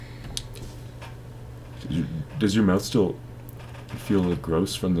Does your mouth still feel like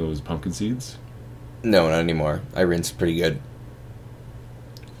gross from those pumpkin seeds? No, not anymore. I rinse pretty good.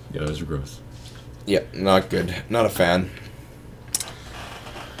 Yeah, those are gross. Yeah, not good. Not a fan.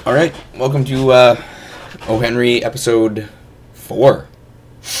 All right, welcome to O. Henry episode 4.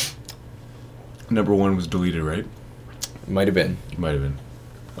 Number 1 was deleted, right? Might have been. Might have been.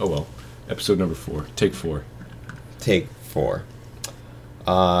 Oh well. Episode number 4. Take 4. Take 4.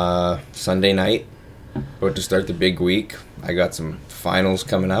 Sunday night. About to start the big week. I got some finals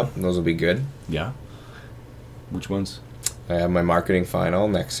coming up, and those will be good. Yeah? Which ones? I have my marketing final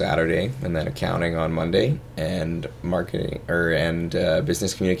next Saturday, and then accounting on Monday, and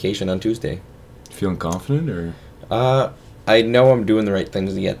business communication on Tuesday. Feeling confident, or? I know I'm doing the right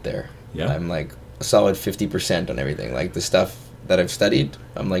things to get there. Yeah? I'm like a solid 50% on everything. Like the stuff that I've studied,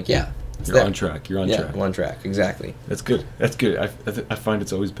 I'm like, yeah. You're on track. Yeah, I'm on track. Exactly. That's good. I find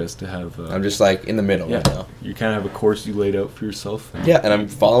it's always best to have... I'm just like in the middle right now. You kind of have a course you laid out for yourself. And I'm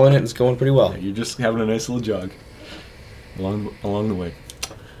following it. And it's going pretty well. Yeah, you're just having a nice little jog along the way.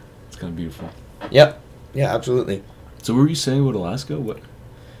 It's kind of beautiful. Yep. Yeah, absolutely. So what were you saying about Alaska? What?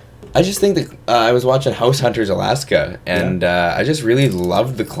 I just think that I was watching House Hunters Alaska, and I just really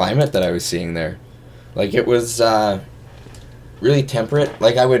loved the climate that I was seeing there. Like, it was really temperate.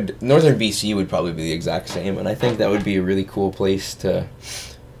 Like, Northern BC would probably be the exact same, and I think that would be a really cool place to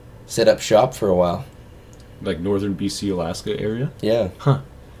set up shop for a while. Like Northern BC, Alaska area? Yeah. Huh.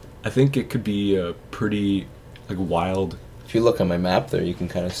 I think it could be a pretty, like, wild... If you look on my map there, you can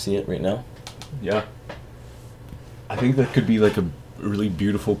kind of see it right now. Yeah. I think that could be, like, a really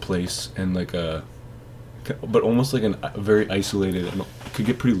beautiful place, and, like, but almost like a very isolated... And it could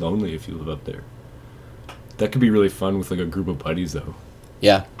get pretty lonely if you live up there. That could be really fun with, like, a group of buddies, though.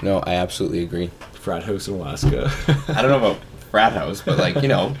 Yeah. No, I absolutely agree. Frat house in Alaska. I don't know about frat house, but, like,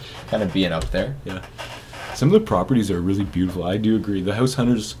 kind of being up there. Yeah. Some of the properties are really beautiful. I do agree. The House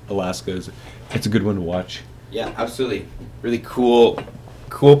Hunters Alaska it's a good one to watch. Yeah, absolutely. Really cool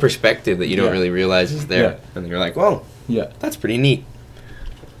perspective that you don't really realize is there. Yeah. And you're like, whoa, that's pretty neat.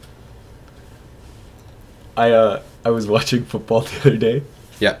 I was watching football the other day.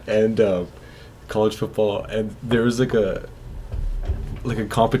 Yeah. And college football, and there was like a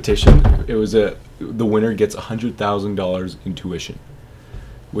competition. It was the winner gets $100,000 in tuition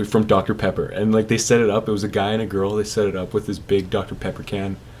from Dr. Pepper, and like they set it up. It was a guy and a girl. They set it up with this big Dr. Pepper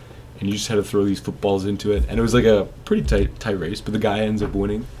can, and you just had to throw these footballs into it, and it was like a pretty tight race. But the guy ends up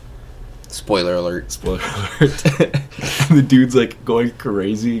winning. Spoiler alert. The dude's like going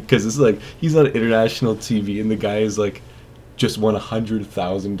crazy because it's like he's on international TV, and the guy is like just won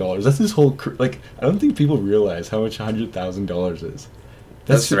 $100,000. That's his whole I don't think people realize how much $100,000 is.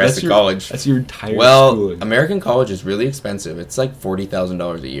 That's the rest of college. That's your entire schooling. schooling. American college is really expensive. It's like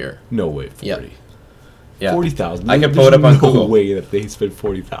 $40,000 a year. No way, 40. Yeah. 40,000. I can pull it up on Google. No way that they spend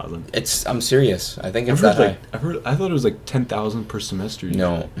 40,000. I'm serious. I think it's that high. I thought it was like 10,000 per semester.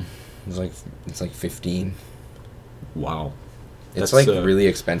 No, it's like 15. Wow. It's like really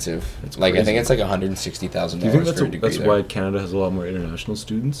expensive. It's like crazy. I think it's like $160,000. Do you think that's why Canada has a lot more international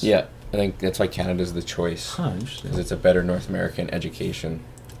students? Yeah, I think that's why Canada's the choice. Huh, interesting. Because it's a better North American education.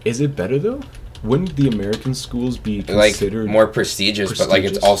 Is it better though? Wouldn't the American schools be considered more prestigious, but like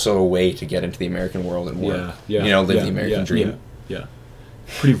it's also a way to get into the American world and work. Yeah. Live the American dream. Yeah.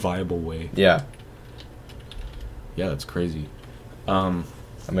 Pretty viable way. Yeah. Yeah, that's crazy.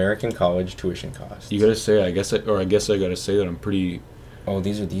 American college tuition costs. You gotta say, I guess I gotta say that I'm pretty... Oh,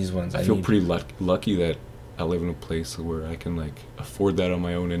 these are these ones. I feel pretty lucky that I live in a place where I can like afford that on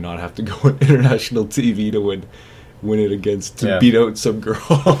my own and not have to go on international TV to win it to beat out some girl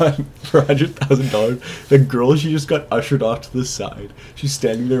for $100,000. The girl, she just got ushered off to the side. She's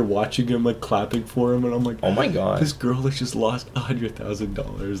standing there watching him, like clapping for him, and I'm like, oh my god, this girl like just lost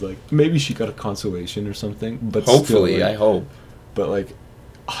 $100,000. Like maybe she got a consolation or something, but hopefully, still, I hope. But like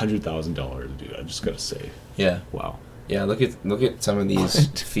 $100,000, dude, I just gotta say, yeah, wow, yeah. Look at some of these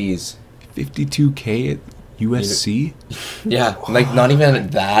fees. $52K at USC. Yeah, like not even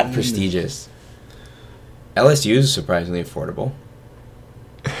that prestigious. LSU is surprisingly affordable.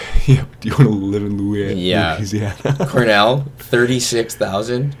 Yeah, do you want to live in Louisiana? Yeah. Cornell,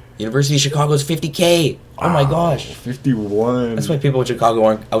 $36,000. University of Chicago is $50K. Oh my gosh. 51. That's why people in Chicago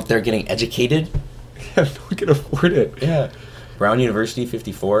aren't out there getting educated. Yeah, no one can afford it. Yeah. Brown University,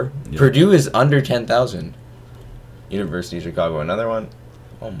 $54. Yeah. Purdue is under $10,000. University of Chicago, another one.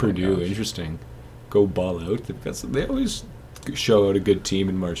 Oh my Purdue, gosh. Interesting. Go ball out. They always show out a good team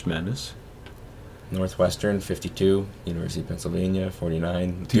in March Madness. Northwestern, 52. University of Pennsylvania,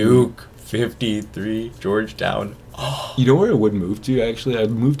 49. Duke, 53. Georgetown. You know where I would move to, actually? I'd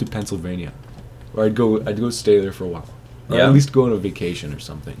move to Pennsylvania. or I'd go stay there for a while, or Yeah. at least go on a vacation or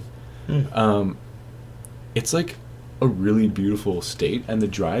something. Hmm. It's like a really beautiful state, and the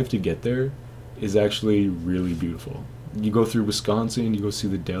drive to get there is actually really beautiful. You go through Wisconsin, you go see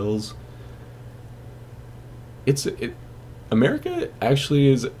the Dells. America actually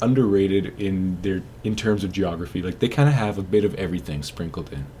is underrated in terms of geography. Like they kind of have a bit of everything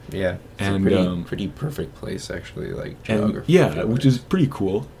sprinkled in. Yeah, it's And, a pretty perfect place actually, like And geography. yeah, which is pretty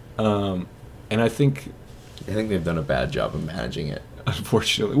cool. And I think, I think they've done a bad job of managing it.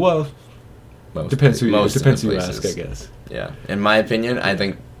 unfortunately, well, Most depends who most of the you ask, I places. guess. Yeah, in my opinion, I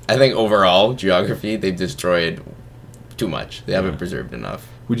think overall geography they've destroyed too much. They haven't Yeah. preserved enough.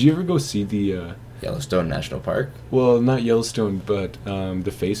 Would you ever go see the? Yellowstone National Park. Well, not Yellowstone, but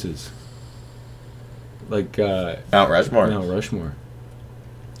the Faces. Like Mount Rushmore. Mount Rushmore.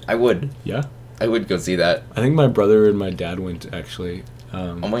 I would Yeah, go see that. I think my brother and my dad went actually.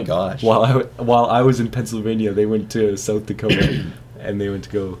 Oh my gosh. While I was in Pennsylvania, they went to South Dakota, and they went to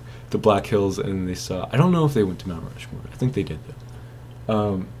go to Black Hills, and they saw. I don't know if they went to Mount Rushmore. I think they did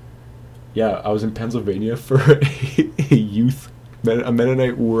though. Yeah, I was in Pennsylvania for a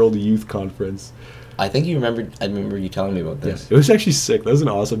Mennonite World Youth Conference. I think you remembered. I remember you telling me about Yeah, this. it was actually sick. That was an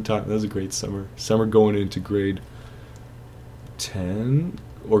awesome time. That was a great summer. Summer going into grade 10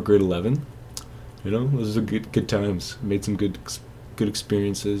 or grade 11. You know, those are good times. Made some good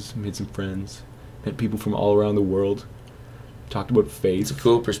experiences. Made some friends. Met people from all around the world. Talked about faith. It's a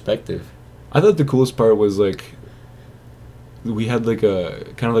cool perspective. I thought the coolest part was like we had like a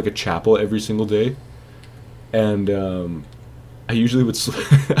kind of like a chapel every single day, and I usually would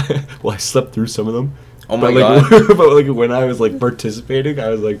well, I slept through some of them. Oh my but god. but like when I was like participating, I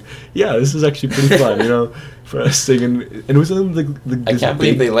was like, yeah, this is actually pretty fun, you know, for us singing. And it was in the I can't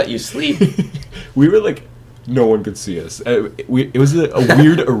believe they let you sleep. We were like, no one could see us. It was a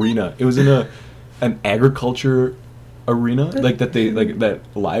weird arena. It was in an agriculture arena, like that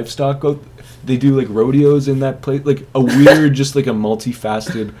livestock go. They do like rodeos in that place, like a weird, just like a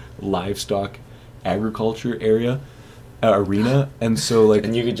multifaceted livestock agriculture area. Arena, and so like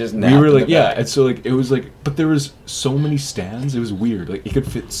And you could just nap we were in like the back. and so like it was like, but there was so many stands, it was weird, like it could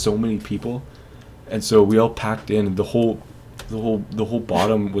fit so many people, and so we all packed in, and the whole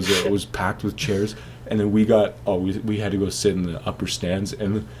bottom was packed with chairs, and then we had to go sit in the upper stands,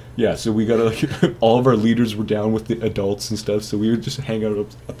 and yeah, so we got like all of our leaders were down with the adults and stuff, so we would just hang out up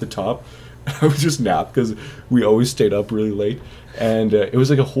at the top. I would just nap because we always stayed up really late, and it was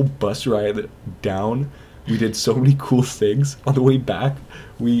like a whole bus ride down. We did so many cool things. On the way back,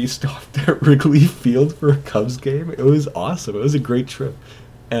 we stopped at Wrigley Field for a Cubs game. It was awesome. It was a great trip.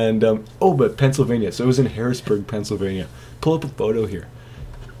 And, but Pennsylvania. So it was in Harrisburg, Pennsylvania. Pull up a photo here.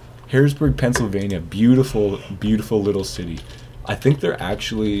 Harrisburg, Pennsylvania. Beautiful, beautiful little city. I think they're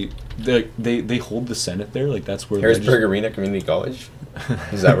actually, they hold the Senate there. Like, that's where Harrisburg Arena Community College?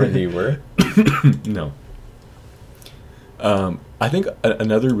 Is that where you were? No. I think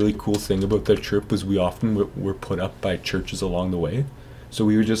another really cool thing about that trip was we often were put up by churches along the way. So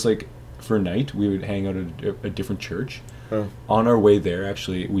we would just like, for a night, we would hang out at a different church. Oh. On our way there,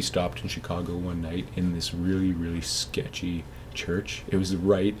 actually, we stopped in Chicago one night in this really, really sketchy church. It was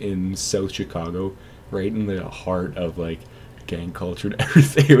right in South Chicago, right in the heart of like gang culture and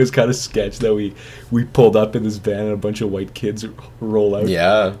everything. It was kind of sketch that we pulled up in this van and a bunch of white kids roll out.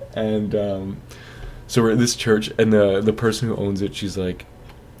 Yeah. And so we're at this church, and the person who owns it, she's like,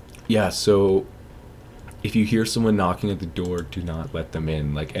 yeah, so if you hear someone knocking at the door, do not let them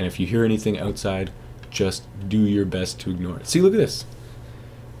in. Like, and if you hear anything outside, just do your best to ignore it. See, look at this.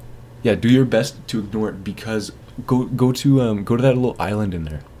 Yeah, do your best to ignore it, because go to that little island in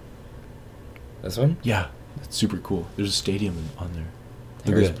there. This one? Yeah, that's super cool. There's a stadium on there. Look at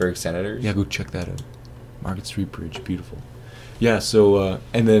that. Harrisburg Senators? Yeah, go check that out. Market Street Bridge, beautiful. Yeah, so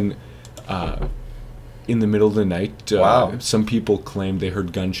and then in the middle of the night, Wow. some people claimed they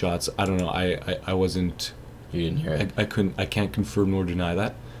heard gunshots. I don't know. I wasn't. You didn't hear it? I can't confirm nor deny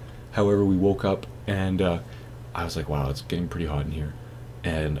that. However, we woke up and I was like, wow, it's getting pretty hot in here.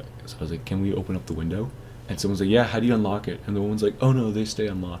 And so I was like, can we open up the window? And someone's like, yeah, how do you unlock it? And the woman's like, oh no, they stay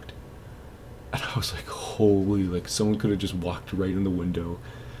unlocked. And I was like, holy, like someone could have just walked right in the window,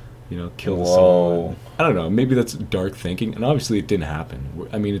 you know, killed Whoa. someone. I don't know, maybe that's dark thinking. And obviously it didn't happen.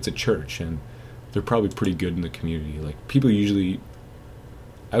 I mean, it's a church and they're probably pretty good in the community. Like people usually,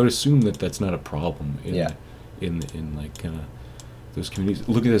 I would assume that that's not a problem in like those communities.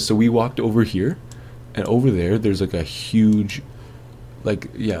 Look at this. So we walked over here, and over there's like a huge,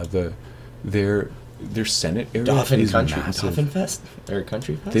 like their Senate area Dauphin is Country. massive. Dauphin Fest? Or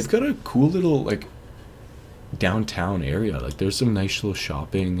Country Fest? They've got a cool little like downtown area. Like there's some nice little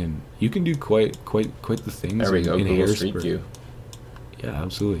shopping, and you can do quite the things. There we go. in Google Harrisburg. Street View. Yeah,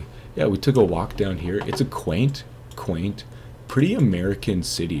 absolutely. Yeah, we took a walk down here. It's a quaint, pretty American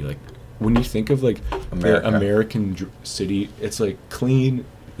city. Like when you think of like America. the American city, it's like clean.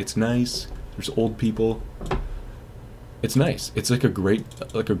 It's nice. There's old people. It's nice. It's like a great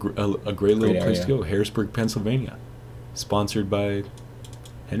little place to go. Harrisburg, Pennsylvania, sponsored by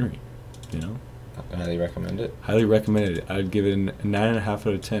Henry. You know. I highly recommend it. Highly recommended it. I'd give it a 9.5 out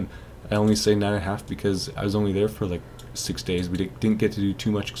of 10. I only say 9.5 because I was only there for like 6 days. We didn't get to do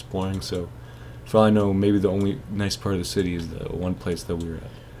too much exploring, so for all I know, maybe the only nice part of the city is the one place that we were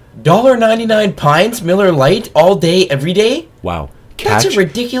at. $1.99 pints, Miller Lite, all day, every day? Wow. That's a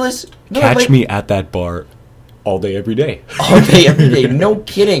ridiculous... Catch me at that bar all day, every day. All day, every day. No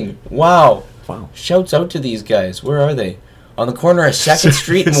kidding. Wow. Wow. Shouts out to these guys. Where are they? On the corner of 2nd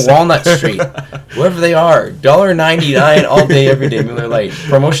Street and Walnut Street. Wherever they are. $1.99 all day, every day, Miller Lite.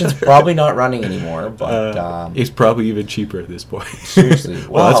 Promotion's probably not running anymore, but... it's probably even cheaper at this point. Seriously. Wow,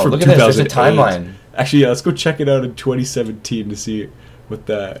 Well, that's from look at this. There's a 2008. timeline. Actually, yeah, let's go check it out in 2017 to see what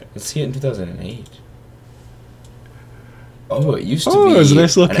that... Let's see it in 2008. Oh, it used to Oh, be it was a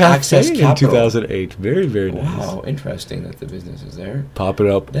nice little an Access cafe in Capital. 2008. Very, very nice. Wow, interesting that the business is there. Pop it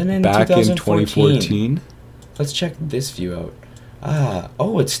up Then in back in 2014. 2014. Let's check this view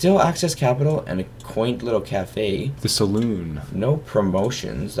out. It's still Access Capital and a quaint little cafe. The saloon. No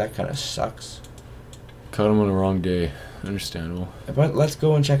promotions. That kind of sucks. Caught him on the wrong day. Understandable. But let's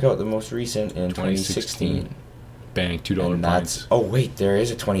go and check out the most recent in 2016. Bang, $2 And pints. that's... Oh, wait, there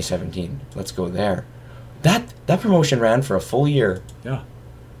is a 2017. Let's go there. That promotion ran for a full year. Yeah.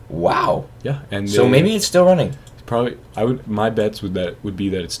 Wow. Yeah, and So maybe it's still running. probably my bets would be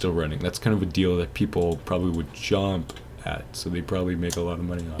that it's still running. That's kind of a deal that people probably would jump at, so they probably make a lot of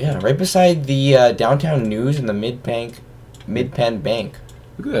money on. Yeah, right beside the Downtown News and the Mid-Penn Bank.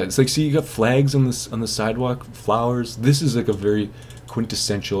 Look at that. It's like, see, you got flags on the sidewalk, flowers. This is like a very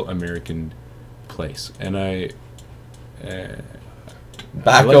quintessential American place, and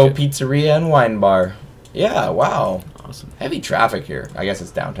Bacco like it. Pizzeria and Wine Bar. Yeah, wow. Awesome. Heavy traffic here. I guess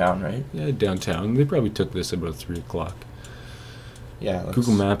it's downtown, right? Yeah, downtown. They probably took this at about 3 o'clock. Yeah.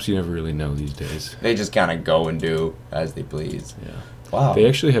 Google Maps, you never really know these days. They just kind of go and do as they please. Yeah. Wow. They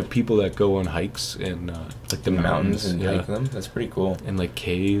actually have people that go on hikes and like the mountains and yeah. hike them. That's pretty cool. And like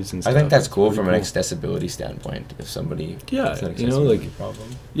caves and I stuff. think that's It's cool pretty from an accessibility standpoint. If somebody Yeah, has an you know, like- accessibility problem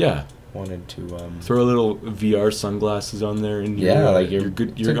Yeah. wanted to Throw a little VR sunglasses on there, and you're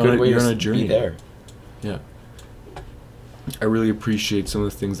good. it's You're a good way on to a journey. be there. Yeah. I really appreciate some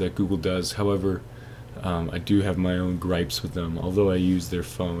of the things that Google does. However, I do have my own gripes with them. Although I use their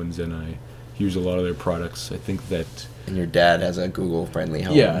phones and I use a lot of their products, I think that And your dad has a Google friendly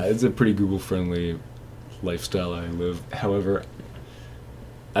home. yeah, it's a pretty Google friendly lifestyle I live. However,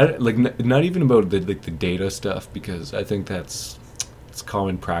 I like not even about the data stuff, because I think it's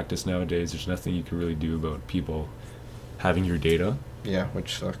common practice nowadays. There's nothing you can really do about people having your data. Yeah,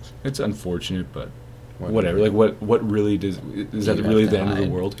 which sucks. It's unfortunate, but whatever. Like, what really is that You really have to the end of the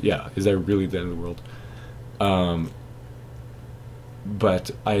hide. world? Yeah, is that really the end of the world?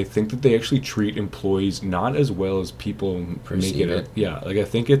 But I think that they actually treat employees not as well as people make Perceive it. it. Yeah, like I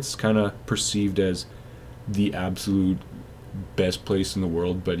think it's kind of perceived as the absolute best place in the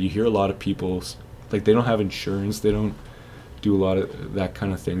world. But you hear a lot of people like they don't have insurance. They don't do a lot of that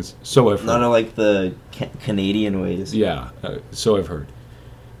kind of things. So I've heard. None of like the Canadian ways. Yeah, so I've heard.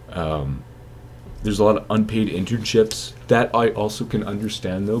 There's a lot of unpaid internships that I also can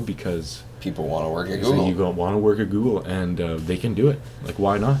understand, though, because People want to work at so Google. you don't want to work at Google, and they can do it. Like,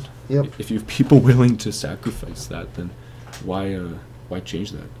 why not? Yep. If you have people willing to sacrifice that, then why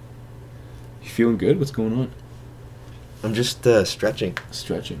change that? You feeling good? What's going on? I'm just stretching.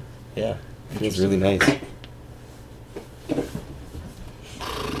 Stretching. Yeah, feels really nice.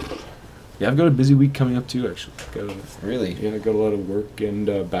 Yeah, I've got a busy week coming up too. Actually, Really? I got a lot of work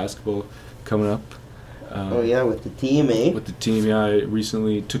and basketball coming up. Oh yeah, with the team, eh? With the team, yeah, I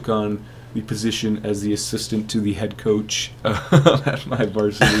recently took on the position as the assistant to the head coach at my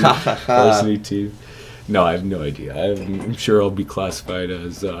varsity team. No, I have no idea. I'm sure I'll be classified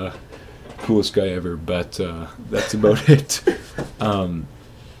as coolest guy ever, but that's about it.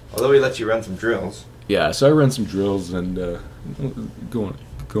 Although he lets you run some drills. Yeah, so I run some drills and going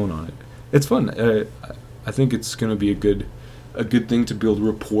on it. It's fun. I think it's gonna be a good thing to build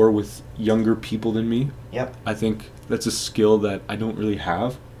rapport with younger people than me. Yep. I think that's a skill that I don't really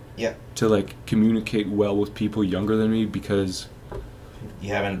have. Yep. To like communicate well with people younger than me, because You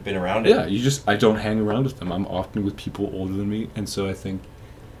haven't been around it. yeah, I don't hang around with them. I'm often with people older than me, and so I think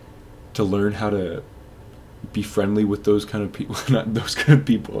to learn how to be friendly with those kind of people. Not those kind of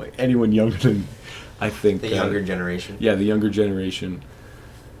people. Like anyone younger than, I think The younger generation. Yeah, the younger generation.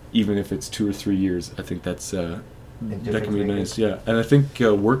 Even if it's 2 or 3 years, I think that's that can be nice. Yeah, and I think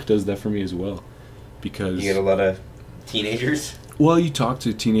work does that for me as well, because You get a lot of teenagers. well, you talk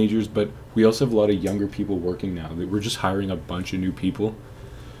to teenagers, but we also have a lot of younger people working now. We're just hiring a bunch of new people,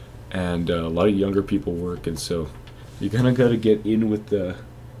 and a lot of younger people work, and so you kind of got to get in with the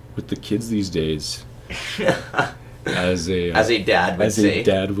kids these days. As a dad would say. As a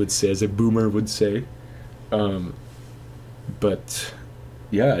dad would say, as a boomer would say. But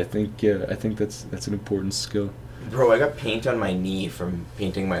yeah, I think that's an important skill. Bro, I got paint on my knee from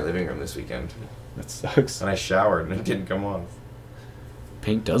painting my living room this weekend. That sucks. And I showered and it didn't come off.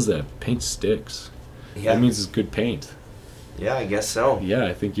 Paint does that. Paint sticks. Yeah. That means it's good paint. Yeah, I guess so. Yeah,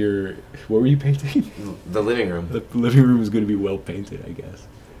 I think you're... What were you painting? The living room. The living room is going to be well painted, I guess.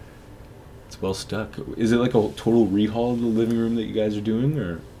 It's well stuck. Is it like a total rehaul of the living room that you guys are doing,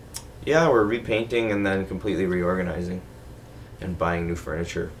 or...? Yeah, we're repainting and then completely reorganizing and buying new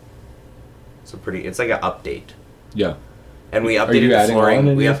furniture. It's like an update. Yeah. And we Are you updated the adding flooring.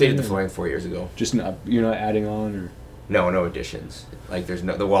 on We anything, updated the or- flooring 4 years ago. Just not... You're not adding on, or...? No additions. Like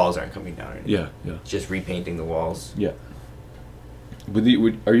the walls aren't coming down or anything. Yeah, yeah. It's just repainting the walls. Yeah.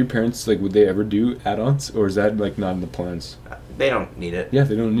 Are your parents, like, would they ever do add-ons, or is that, like, not in the plans? They don't need it. Yeah,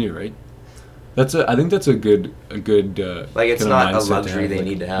 they don't need it, right? I think that's a good Like, it's kinda not a mindset to luxury have, they like,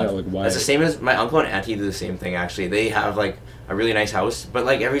 need to have. Yeah, like, why? It's the same as my uncle and auntie do the same thing, actually. They have, like, a really nice house, but,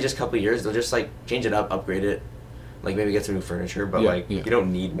 like, every just couple of years, they'll just, like, change it up, upgrade it, like, maybe get some new furniture, but, Yeah, yeah. you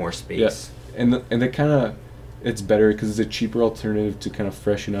don't need more space. Yeah, and they kind of, it's better because it's a cheaper alternative to kind of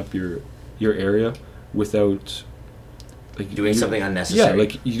freshen up your area without like Doing something unnecessary. Yeah,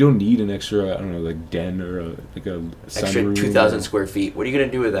 like you don't need an extra, I don't know, like den or a Extra sunroom 2,000 or square feet. What are you going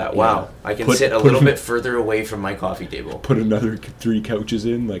to do with that? Yeah. Wow. I can sit a little bit further away from my coffee table. Put another 3 couches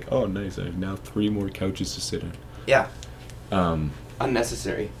in. Like, oh, nice! I have now 3 more couches to sit in. Yeah.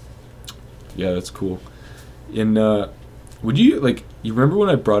 Unnecessary. Yeah, that's cool. And would you like? You remember when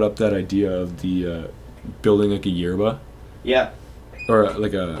I brought up that idea of the building like a yerba? Yeah. Or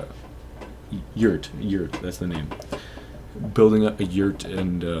like a yurt. That's the name. Building up a yurt,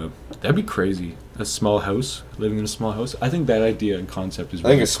 and that'd be crazy. A small house, living in a small house. I think that idea and concept is. I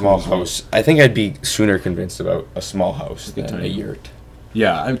think a small house. I think I'd be sooner convinced about a small house Like a than a tiny yurt.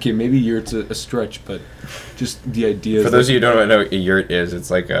 Yeah, okay, maybe yurt's a stretch, but just the idea. For those of you who don't know what a yurt is,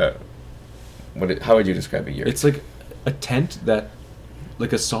 it's like a. How would you describe a yurt? It's like a tent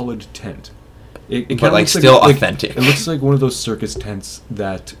like a solid tent. It But, kinda like, looks still authentic. It looks like one of those circus tents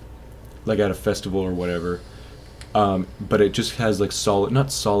that, like at a festival or whatever. But it just has like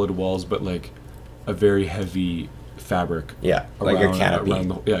not solid walls, but like a very heavy fabric. Yeah, like a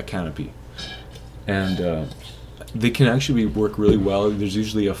canopy. Canopy. And they can actually work really well. There's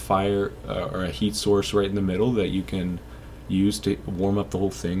usually a fire or a heat source right in the middle that you can use to warm up the whole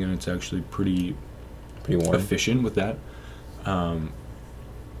thing, and it's actually pretty warm. efficient with that.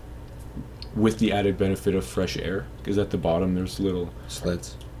 With the added benefit of fresh air, because at the bottom there's little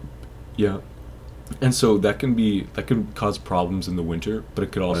slits. Yeah. And so that can cause problems in the winter, but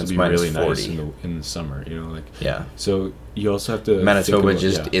it could also be minus really 40. nice in the summer, like. Yeah. So you also have to Manitoba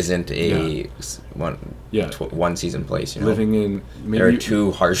think about, isn't a one season place, living in maybe there are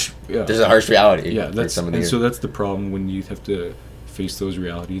too harsh. Yeah. There's a harsh reality. Yeah, for some of the and so that's the problem when you have to face those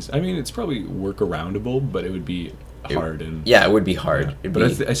realities. I mean, it's probably workaroundable, but it would be hard and it would be hard. Yeah.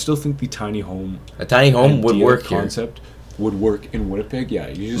 But I still think the tiny home would work concept would work in Winnipeg. Yeah,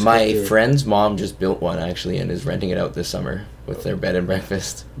 you just my friend's mom just built one actually and is renting it out this summer with their bed and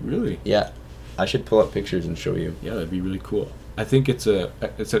breakfast. Really? Yeah, I should pull up pictures and show you. Yeah, that'd be really cool. I think it's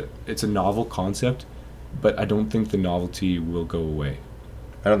a novel concept, but I don't think the novelty will go away.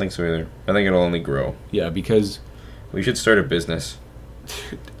 I don't think so either. I think it'll only grow. Yeah, because we should start a business.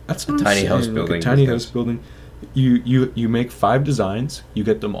 That's a tiny house building. Like a tiny house building. You make 5 designs. You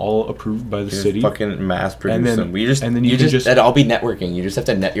get them all approved by the city. Fucking mass produce them. And then you just that'll all be networking. You just have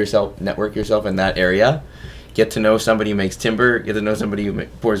to network yourself in that area. Get to know somebody who makes timber. Get to know somebody who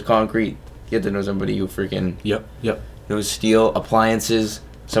pours concrete. Get to know somebody who freaking knows steel appliances.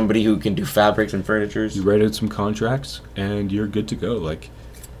 Somebody who can do fabrics and furnitures. You write out some contracts and you're good to go. Like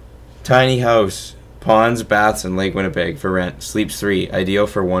tiny house. Ponds, baths, and Lake Winnipeg for rent. Sleeps 3. Ideal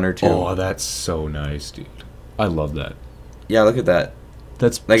for 1 or 2. Oh, that's so nice, dude. I love that. Yeah, look at that.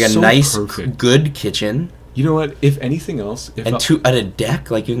 That's like a so nice, perfect. Good kitchen. You know what? If anything else, at a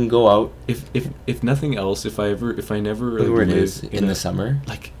deck, like you can go out. If nothing else, if I never look where it is in the summer.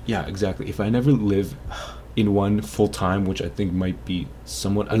 Like yeah, exactly. If I never live in one full time, which I think might be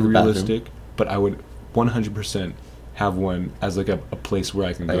somewhat unrealistic, but I would 100% have one as like a place where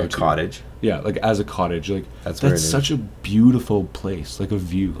I can Like go a to. cottage. Yeah, like as a cottage. Like That's where it that's is. such a beautiful place, like a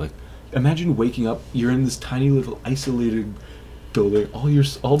view. Like imagine waking up, you're in this tiny little isolated building, all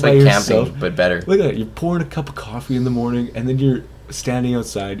It's by like yourself. camping, but better. Look at that. You're pouring a cup of coffee in the morning, and then you're standing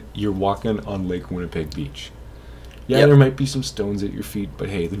outside. You're walking on Lake Winnipeg Beach. Yeah, Yep. there might be some stones at your feet, but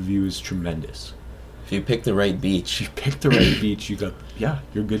hey, the view is tremendous. If you pick the right If beach. you pick the right beach,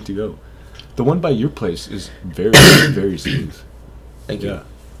 you're good to go. The one by your place is very, very smooth. Thank you. Yeah,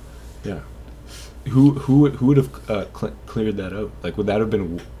 yeah. Who would have cleared that out? Like, would that have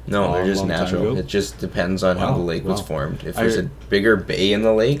been No, they're a just long time natural. ago? It just depends on how Wow, the lake was wow. formed. If I- there's a bigger bay in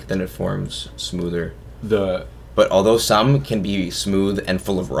the lake, then it forms smoother. The But although some can be smooth and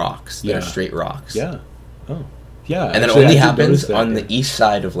full of rocks, they're Yeah. straight rocks. yeah, oh yeah, And then it actually, only I did happens notice that, on yeah. the east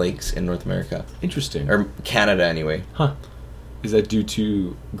side of lakes in North America. Interesting. Or Canada, anyway. Huh? Is that due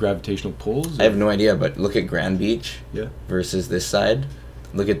to gravitational pulls? I have no idea, but look at Grand Beach Yeah. versus this side.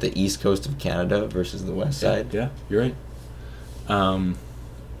 Look at the east coast of Canada versus the west side. Yeah, you're right.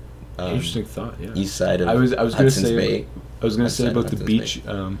 Interesting thought. Yeah. East side of I was gonna Hudson's say Bay. I was gonna West say side of about the Hudson's beach.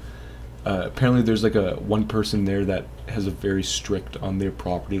 Apparently, there's like a one person there that has a very strict on their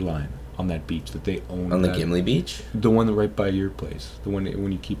property line on that beach that they own. On the that- Gimli Beach? The one right by your place. The one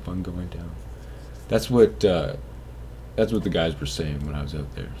when you keep on going down. That's what the guys were saying when I was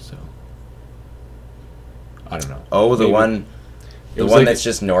out there. So I don't know. Oh, the Maybe. one It the was one like- that's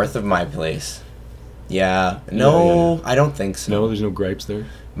just north of my place. Yeah. No, yeah. I don't think so. No, there's no gripes there.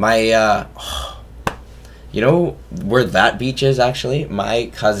 My you know where that beach is actually? My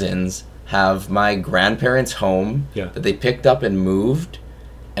cousins have my grandparents' home Yeah. that they picked up and moved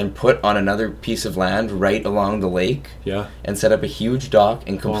and put on another piece of land right along the lake Yeah, and set up a huge dock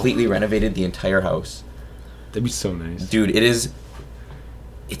and completely renovated the entire house. that'd be so nice. Dude,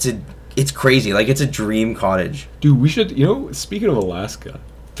 it's crazy. Like it's a dream cottage. Dude, we should. You know, speaking of Alaska,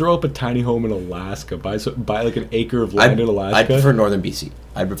 throw up a tiny home in Alaska. Buy like an acre of land in Alaska. I'd prefer northern BC.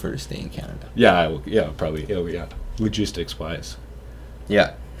 I'd prefer to stay in Canada. Yeah, probably. Yeah, logistics wise,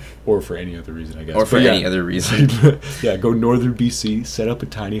 Yeah. or for any other reason, I guess. Or for But yeah. any other reason. Yeah, go northern BC, set up a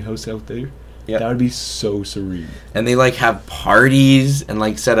tiny house out there. Yeah. That would be so serene. And they like have parties and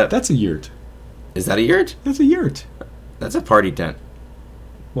like set up. That's a yurt. Is that a yurt? That's a yurt. That's a party tent.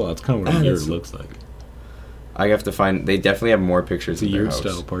 Well, that's kind of what Ah, a yurt that's- looks like. I have to find. They definitely have more pictures It's a of their yurt house.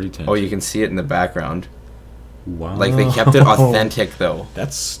 style party tent. Oh, you can see it in the background. Wow. Like they kept it authentic though.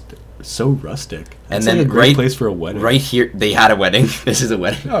 That's so rustic. And That's then like a great right- place for a wedding. Right here, they had a wedding. This is a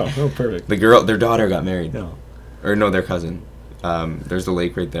wedding. Oh, perfect. Their daughter got married. No. Or no, their cousin. There's the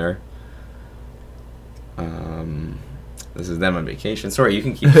lake right there. This is them on vacation. Sorry, you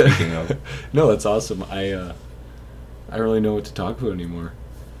can keep speaking though. No, that's awesome. I don't really know what to talk about anymore.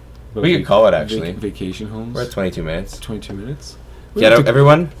 But We could call it, actually. vacation homes. We're at 22 minutes. 22 minutes. We Get don't up, have to-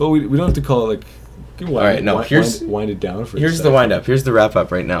 everyone. Well, we don't have to call it like. you can All right, no, here's- wind it down for. Here's the wind up. Here's the wrap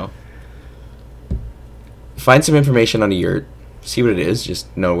up right now. Find some information on a yurt. See what it is.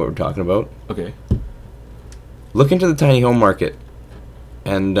 Just know what we're talking about. Okay. Look into the tiny home market.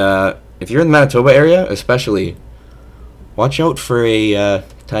 And if you're in the Manitoba area, especially, watch out for a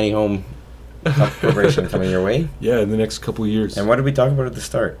tiny home corporation coming your way. Yeah, in the next couple of years. And what did we talk about at the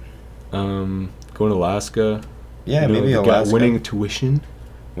start? Going to Alaska. Yeah, you know, maybe the guy Alaska. winning tuition.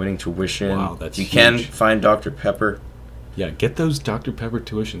 Winning tuition. Wow, that's You can huge. find Dr. Pepper. Yeah, get those Dr. Pepper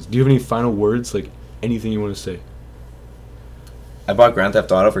tuitions. Do you have any final words? Like anything you want to say? I bought Grand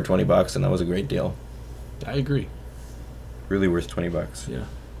Theft Auto for $20, and that was a great deal. I agree. Really worth $20. Yeah.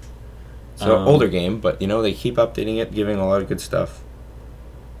 So older game, but you know they keep updating it, giving a lot of good stuff.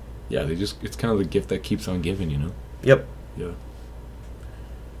 Yeah, it's kind of the gift that keeps on giving, you know? Yep. Yeah.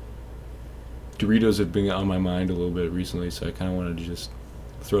 Doritos have been on my mind a little bit recently, so I kind of wanted to just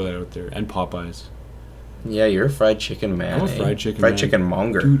throw that out there. And Popeyes. Yeah, you're a fried chicken man. I'm a eh? fried chicken fried man. chicken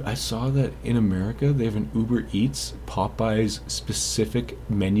monger. Dude, I saw that in America they have an Uber Eats Popeyes specific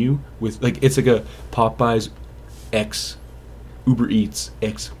menu with like it's like a Popeyes X Uber Eats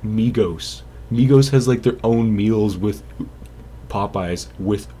X Migos. Migos has like their own meals with Popeyes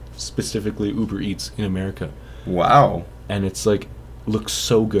with specifically Uber Eats in America. Wow. And it's like looks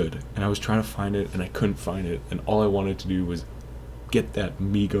so good. And I was trying to find it and I couldn't find it, and all I wanted to do was get that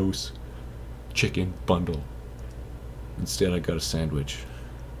Migos chicken bundle. Instead I got a sandwich.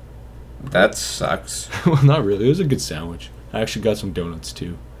 That sucks. Well, not really. It was a good sandwich. I actually got some donuts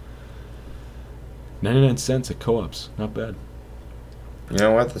too. 99 cents at Co-ops. Not bad. You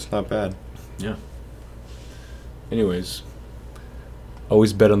know what? That's not bad. Yeah. Anyways,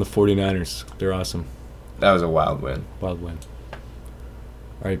 always bet on the 49ers. They're awesome. That was a wild win. Wild win.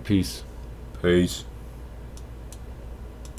 All right, peace. Peace.